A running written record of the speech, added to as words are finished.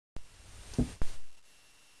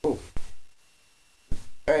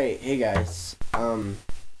Alright, hey guys,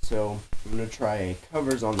 so I'm gonna try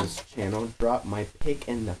covers on this channel. Drop my pick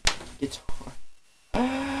in the guitar.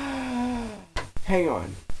 Hang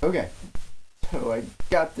on. Okay, so I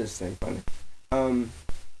got this thing funny.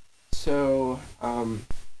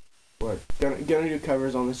 We're gonna do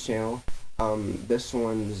covers on this channel. This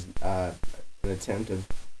one's an attempt of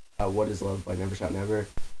What Is Love by NeverShoutNever,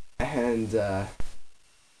 and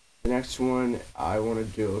the next one I want to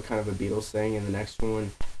do a kind of a Beatles thing, and the next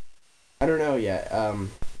one I don't know yet.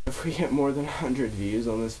 If we get more than 100 views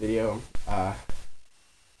on this video,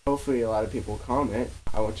 hopefully a lot of people comment.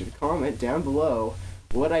 I want you to comment down below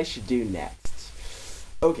what I should do next.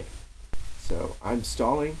 Okay, so I'm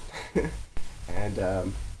stalling and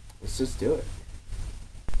let's just do it.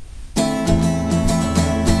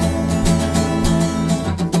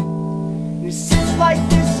 It's just like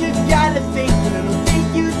this, you gotta think, but I don't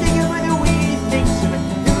think you think of it the way you think. So I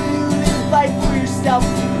know you live life for yourself,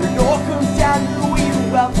 but it all comes down to the way you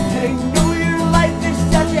wealth. And I know your life is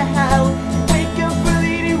such a hell. You wake up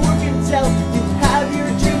early to work until you have your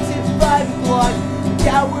dreams at 5 o'clock.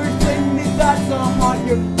 Cowards playing the thoughts on haunt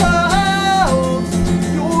your hopes,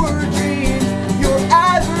 your dreams, your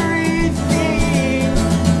everything.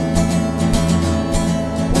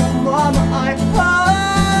 Oh mama,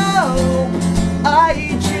 I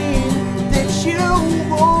dream that you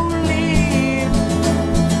won't leave.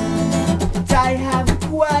 But I have a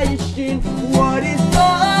question. What is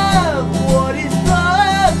love? What is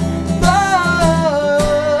love? Love?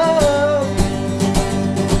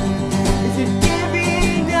 Is it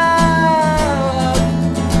giving up?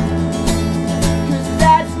 'Cause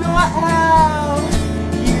that's not how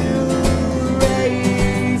you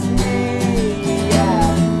raise me.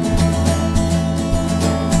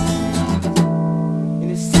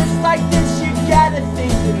 Like this, you gotta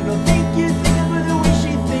think, and I don't think you think of her the way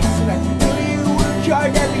she thinks. And I know you work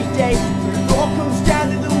hard every day, but it all comes down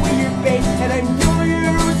to the way you're based. And I know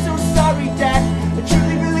you're so sorry, Dad. I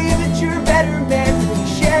truly believe that you're a better man when you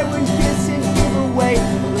share one kiss and give away.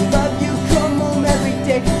 Well, I love you, come home every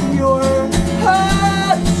day. Your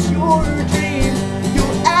hopes, your dreams,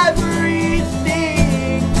 your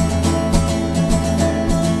everything.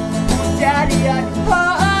 Oh, Daddy, I hope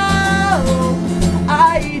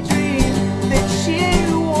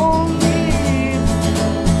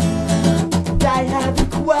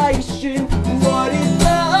question. What is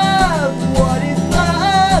love? What is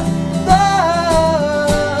love? Love?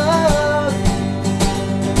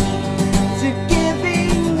 Is it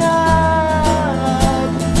giving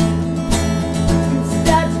up? 'Cause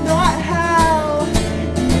that's not how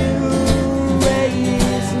you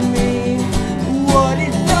raise me. What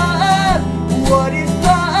is love? What is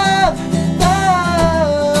love? Love?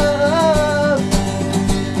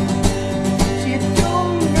 You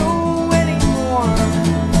don't know anymore.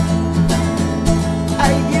 I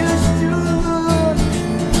used to look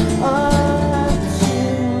up to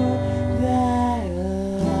that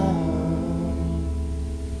love.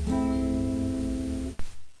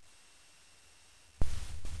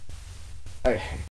 Okay.